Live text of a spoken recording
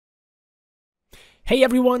Hey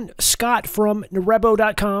everyone, Scott from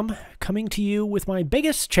Narebo.com coming to you with my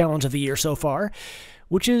biggest challenge of the year so far,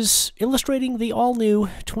 which is illustrating the all-new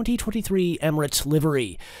 2023 Emirates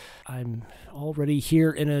livery. I'm already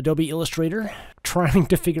here in Adobe Illustrator trying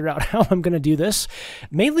to figure out how I'm going to do this,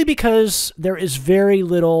 mainly because there was very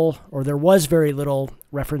little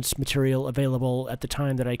reference material available at the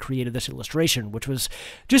time that I created this illustration, which was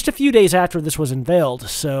just a few days after this was unveiled,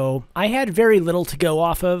 so I had very little to go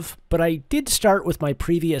off of, but I did start with my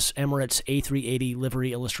previous Emirates A380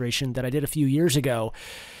 livery illustration that I did a few years ago,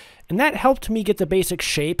 and that helped me get the basic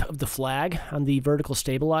shape of the flag on the vertical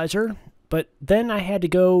stabilizer. But then I had to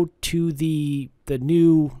go to the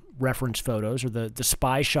new reference photos, or the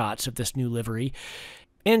spy shots of this new livery,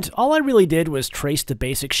 and all I really did was trace the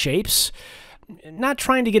basic shapes, not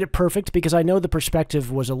trying to get it perfect because I know the perspective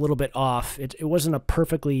was a little bit off. It wasn't a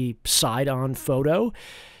perfectly side-on photo,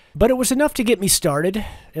 but it was enough to get me started,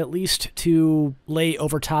 at least to lay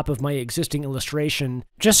over top of my existing illustration,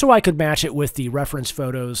 just so I could match it with the reference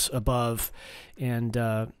photos above. And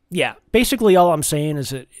yeah, basically all I'm saying is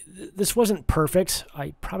that this wasn't perfect.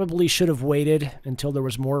 I probably should have waited until there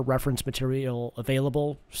was more reference material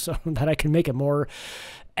available so that I can make a more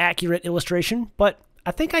accurate illustration, but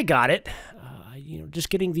I think I got it. Just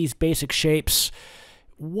getting these basic shapes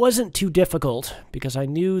wasn't too difficult because I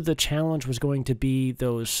knew the challenge was going to be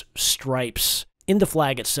those stripes in the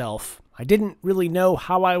flag itself. I didn't really know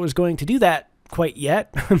how I was going to do that quite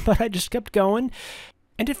yet, but I just kept going.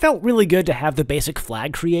 And it felt really good to have the basic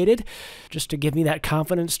flag created, just to give me that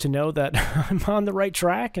confidence to know that I'm on the right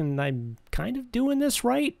track and I'm kind of doing this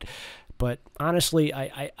right. But honestly,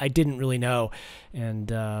 I didn't really know.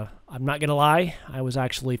 And I'm not going to lie, I was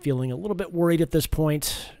actually feeling a little bit worried at this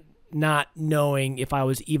point, not knowing if I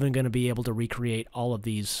was even going to be able to recreate all of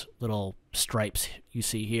these little stripes you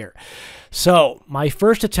see here. So my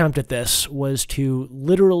first attempt at this was to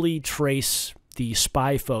literally trace the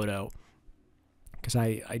spy photo, because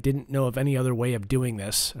I didn't know of any other way of doing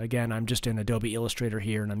this. Again, I'm just in Adobe Illustrator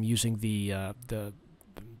here, and I'm using the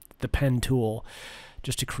pen tool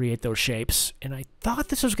just to create those shapes. And I thought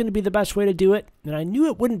this was going to be the best way to do it, and I knew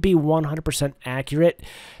it wouldn't be 100% accurate,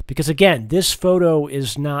 because again, this photo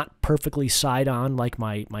is not perfectly side-on like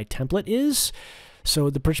my template is.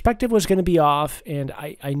 So the perspective was going to be off, and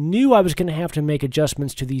I knew I was going to have to make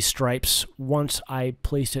adjustments to these stripes once I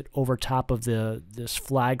placed it over top of this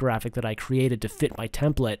flag graphic that I created to fit my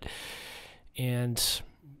template. And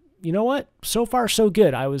you know what? So far, so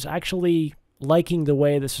good. I was actually liking the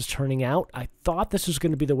way this is turning out. I thought this was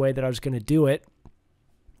going to be the way that I was going to do it,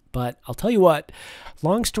 but I'll tell you what,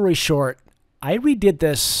 long story short, I redid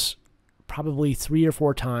this probably 3 or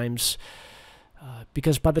 4 times,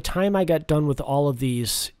 because by the time I got done with all of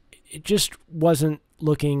these, it just wasn't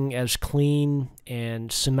looking as clean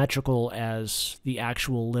and symmetrical as the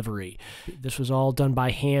actual livery. This was all done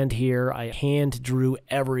by hand here. I hand drew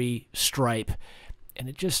every stripe, and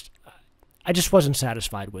I just wasn't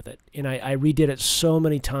satisfied with it. And I redid it so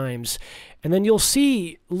many times. And then you'll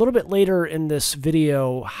see a little bit later in this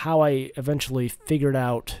video how I eventually figured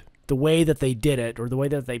out the way that they did it, or the way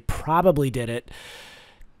that they probably did it.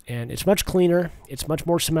 And it's much cleaner, it's much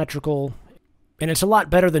more symmetrical, and it's a lot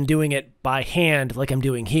better than doing it by hand like I'm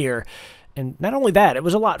doing here. And not only that, it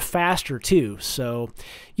was a lot faster too. So,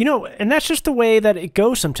 and that's just the way that it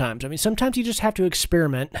goes sometimes. I mean, sometimes you just have to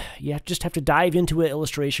experiment. You just have to dive into an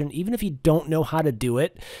illustration, even if you don't know how to do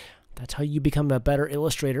it. That's how you become a better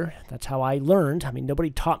illustrator. That's how I learned. I mean, nobody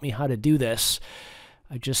taught me how to do this.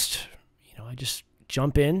 I just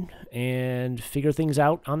jump in and figure things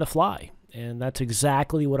out on the fly. And that's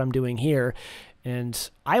exactly what I'm doing here. And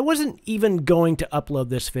I wasn't even going to upload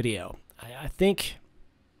this video. I think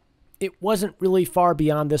it wasn't really far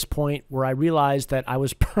beyond this point where I realized that I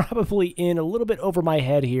was probably in a little bit over my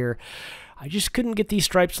head here. I just couldn't get these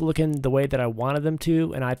stripes looking the way that I wanted them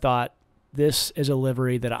to, and I thought, this is a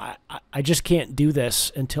livery that I just can't do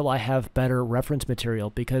this until I have better reference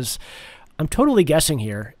material, because I'm totally guessing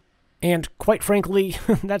here. And quite frankly,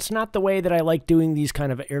 that's not the way that I like doing these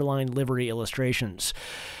kind of airline livery illustrations.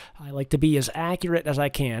 I like to be as accurate as I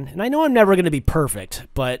can, and I know I'm never going to be perfect,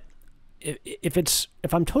 but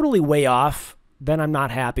if I'm totally way off, then I'm not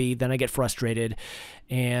happy, then I get frustrated.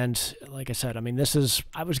 And like I said, I mean,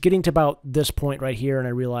 I was getting to about this point right here, and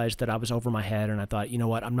I realized that I was over my head, and I thought, you know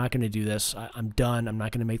what, I'm not going to do this. I'm done. I'm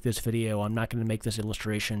not going to make this video. I'm not going to make this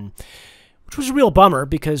illustration, which was a real bummer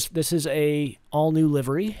because this is a all-new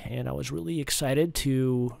livery, and I was really excited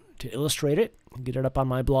to illustrate it, get it up on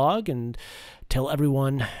my blog, and tell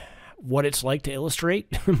everyone what it's like to illustrate.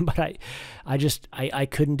 But I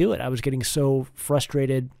couldn't do it. I was getting so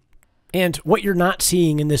frustrated. And what you're not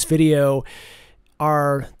seeing in this video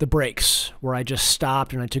are the breaks, where I just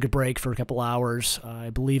stopped and I took a break for a couple hours.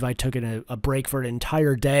 I believe I took a break for an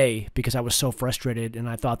entire day because I was so frustrated and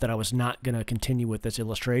I thought that I was not going to continue with this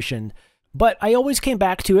illustration. But I always came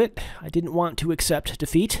back to it. I didn't want to accept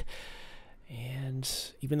defeat. And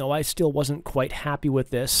even though I still wasn't quite happy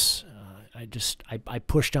with this, I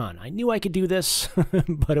pushed on. I knew I could do this,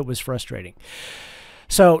 but it was frustrating.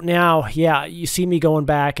 So now, yeah, you see me going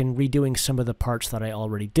back and redoing some of the parts that I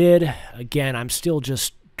already did. Again, I'm still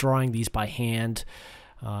just drawing these by hand.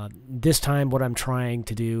 This time what I'm trying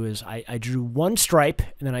to do is I drew one stripe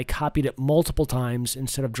and then I copied it multiple times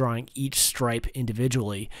instead of drawing each stripe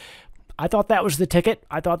individually. I thought that was the ticket.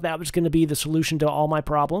 I thought that was going to be the solution to all my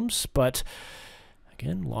problems, but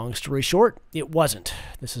again, long story short, it wasn't.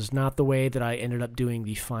 This is not the way that I ended up doing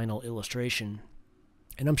the final illustration.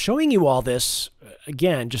 And I'm showing you all this,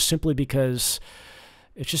 again, just simply because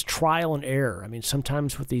it's just trial and error. I mean,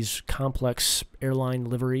 sometimes with these complex airline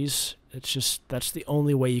liveries, it's just, that's the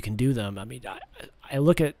only way you can do them. I mean, I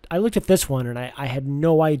looked at this one and I had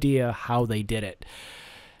no idea how they did it.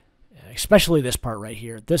 Especially this part right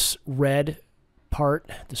here. This red part,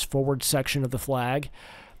 this forward section of the flag,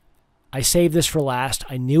 I saved this for last.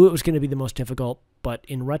 I knew it was going to be the most difficult, but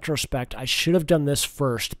in retrospect, I should have done this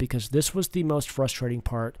first because this was the most frustrating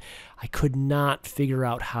part. I could not figure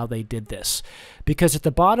out how they did this because at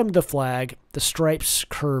the bottom of the flag, the stripes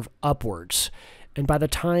curve upwards. And by the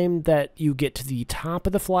time that you get to the top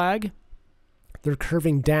of the flag, they're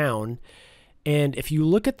curving down. And if you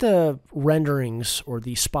look at the renderings or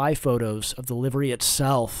the spy photos of the livery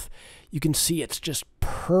itself, you can see it's just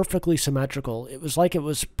perfectly symmetrical. It was like it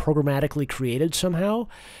was programmatically created somehow.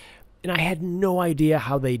 And I had no idea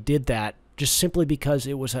how they did that, just simply because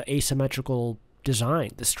it was an asymmetrical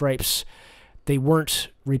design. The stripes, they weren't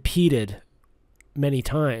repeated many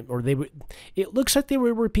times, or it looks like they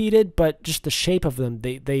were repeated, but just the shape of them,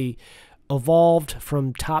 they evolved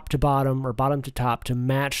from top to bottom or bottom to top to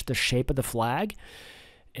match the shape of the flag.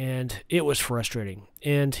 And it was frustrating.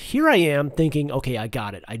 And here I am thinking, okay, I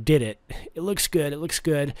got it. I did it. It looks good. It looks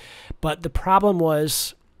good. But the problem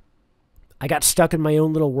was I got stuck in my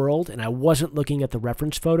own little world and I wasn't looking at the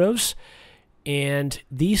reference photos. And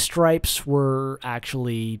these stripes were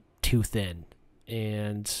actually too thin.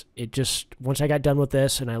 And it just, once I got done with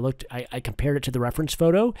this and I compared it to the reference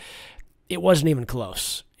photo, it wasn't even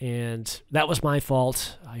close. And that was my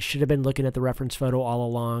fault. I should have been looking at the reference photo all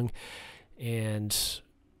along. And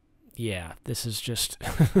yeah, this is just...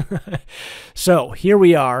 So here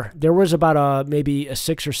we are. There was about maybe a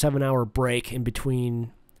 6 or 7 hour break in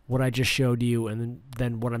between what I just showed you and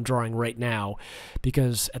then what I'm drawing right now.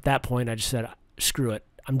 Because at that point I just said, screw it.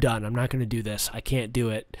 I'm done. I'm not going to do this. I can't do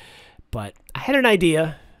it. But I had an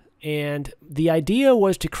idea. And the idea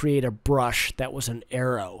was to create a brush that was an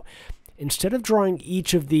arrow. Instead of drawing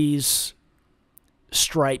each of these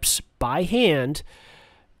stripes by hand,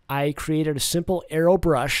 I created a simple arrow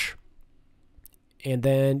brush and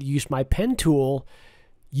then used my pen tool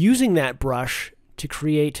using that brush to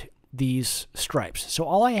create these stripes. So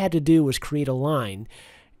all I had to do was create a line,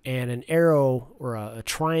 and an arrow or a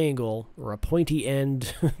triangle or a pointy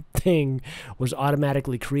end thing was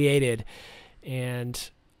automatically created.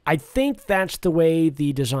 And I think that's the way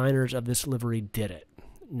the designers of this livery did it.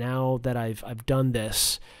 Now that I've done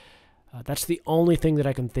this, that's the only thing that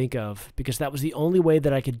I can think of, because that was the only way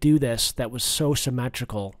that I could do this that was so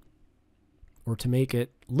symmetrical, or to make it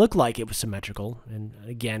look like it was symmetrical. And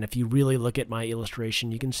again, if you really look at my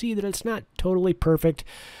illustration, you can see that it's not totally perfect,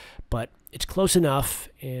 but it's close enough.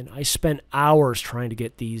 And I spent hours trying to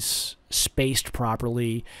get these spaced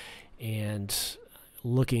properly and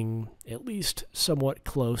looking at least somewhat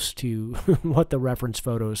close to what the reference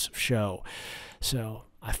photos show. So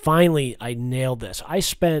I nailed this. I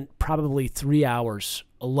spent probably 3 hours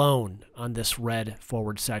alone on this red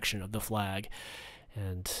forward section of the flag.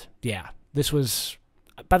 And yeah, this was,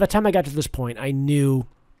 by the time I got to this point, I knew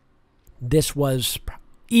this was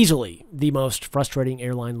easily the most frustrating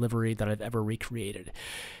airline livery that I've ever recreated.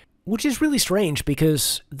 Which is really strange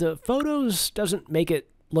because the photos doesn't make it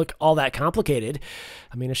look all that complicated.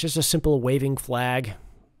 I mean, it's just a simple waving flag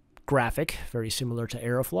graphic, very similar to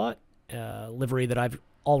Aeroflot livery that I've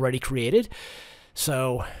already created.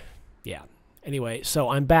 So yeah, anyway, so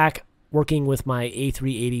I'm back working with my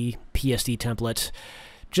A380 PSD template.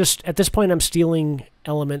 Just at this point, I'm stealing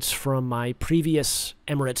elements from my previous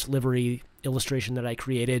Emirates livery illustration that I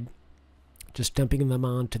created, just dumping them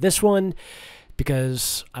onto this one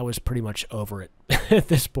because I was pretty much over it at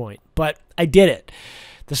this point. But I did it.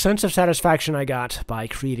 The sense of satisfaction I got by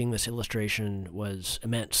creating this illustration was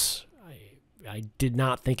immense. I did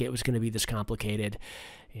not think it was going to be this complicated,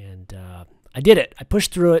 and I did it. I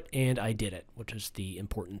pushed through it, and I did it, which is the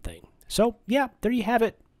important thing. So, yeah, there you have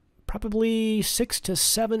it. Probably 6 to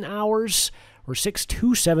 7 hours, or 6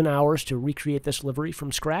 to 7 hours to recreate this livery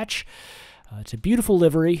from scratch. It's a beautiful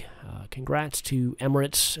livery. Congrats to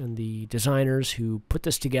Emirates and the designers who put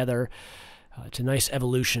this together. It's a nice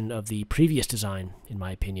evolution of the previous design, in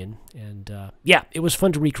my opinion. And yeah, it was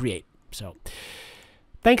fun to recreate. So,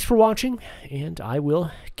 thanks for watching, and I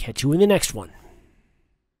will catch you in the next one.